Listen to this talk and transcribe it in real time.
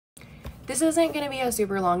this isn't going to be a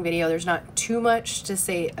super long video. There's not too much to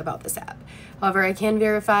say about this app. However, I can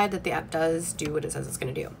verify that the app does do what it says it's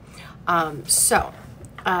going to do.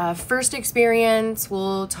 First experience,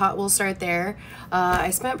 we'll start there.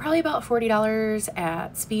 I spent probably about $40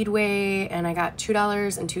 at Speedway and I got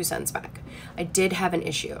 $2.02 back. I did have an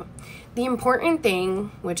issue. The important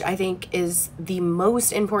thing, which I think is the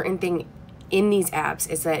most important thing in these apps,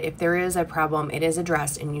 is that if there is a problem, it is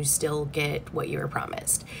addressed and you still get what you were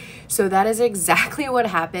promised. So that is exactly what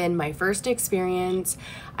happened. My first experience,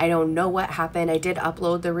 I don't know what happened. I did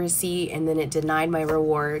upload the receipt and then it denied my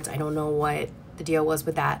rewards. I don't know what the deal was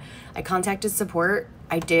with that. I contacted support.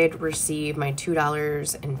 I did receive my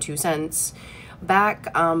 $2.02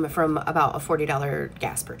 back from about a $40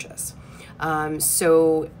 gas purchase.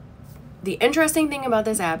 So the interesting thing about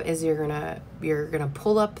this app is you're gonna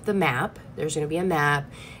pull up the map. There's gonna be a map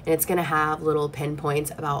and it's gonna have little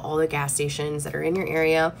pinpoints about all the gas stations that are in your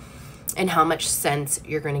area and how much cents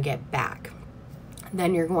you're gonna get back.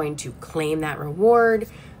 Then you're going to claim that reward.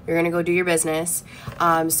 You're gonna go do your business.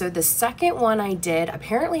 So the second one I did,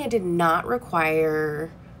 apparently it did not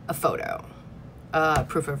require a photo,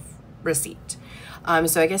 proof of receipt.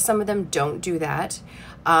 So I guess some of them don't do that.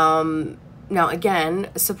 Now again,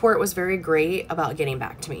 support was very great about getting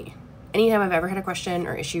back to me. Anytime I've ever had a question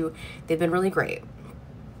or issue, they've been really great.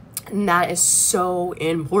 And that is so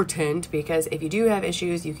important because if you do have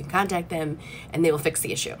issues, you can contact them and they will fix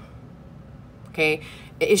the issue. Okay,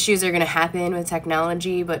 issues are going to happen with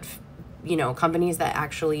technology, but you know, companies that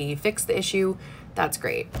actually fix the issue, that's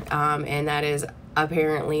great. And that is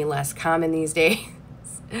apparently less common these days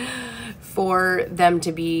for them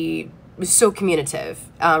to be so communicative,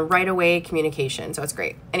 right away communication. So it's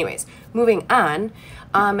great. Anyways, moving on.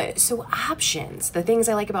 So options, the things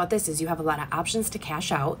I like about this is you have a lot of options to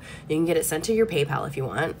cash out. You can get it sent to your PayPal if you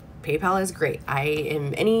want. PayPal is great. I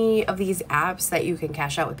am any of these apps that you can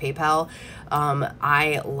cash out with PayPal.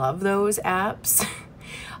 I love those apps.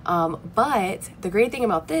 But the great thing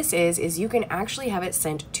about this is you can actually have it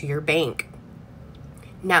sent to your bank.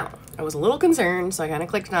 Now, I was a little concerned, so I kind of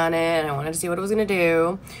clicked on it and I wanted to see what it was going to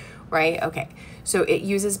do. Right? Okay. So it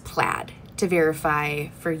uses Plaid to verify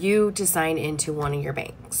for you to sign into one of your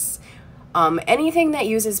banks. Anything that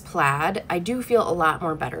uses Plaid, I do feel a lot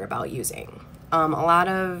more better about using. A lot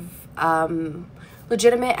of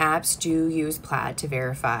legitimate apps do use Plaid to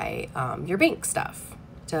verify your bank stuff,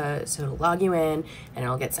 so to log you in and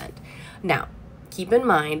it'll get sent. Now, keep in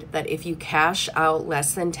mind that if you cash out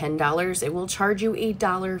less than $10, it will charge you a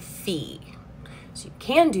 $1 fee. So you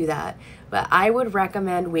can do that, but I would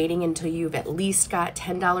recommend waiting until you've at least got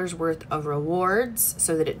 $10 worth of rewards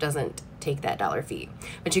so that it doesn't take that $1 fee.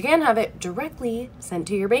 But you can have it directly sent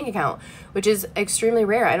to your bank account, which is extremely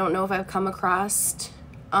rare. I don't know if I've come across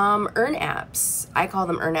earn apps. I call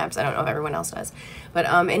them earn apps. I don't know if everyone else does. But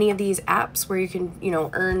any of these apps where you can, you know,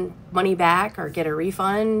 earn money back or get a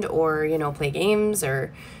refund or, you know, play games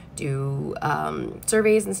or do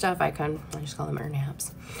surveys and stuff, I just call them earn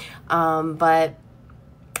apps. But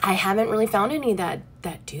I haven't really found any that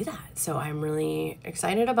do that. So I'm really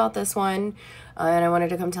excited about this one. And I wanted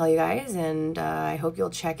to come tell you guys, and I hope you'll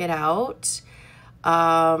check it out.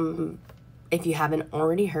 If you haven't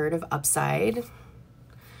already heard of Upside,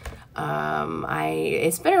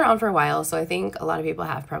 it's been around for a while, so I think a lot of people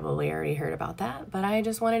have probably already heard about that, but I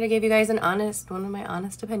just wanted to give you guys one of my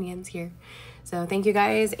honest opinions here. So thank you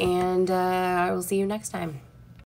guys, and I will see you next time.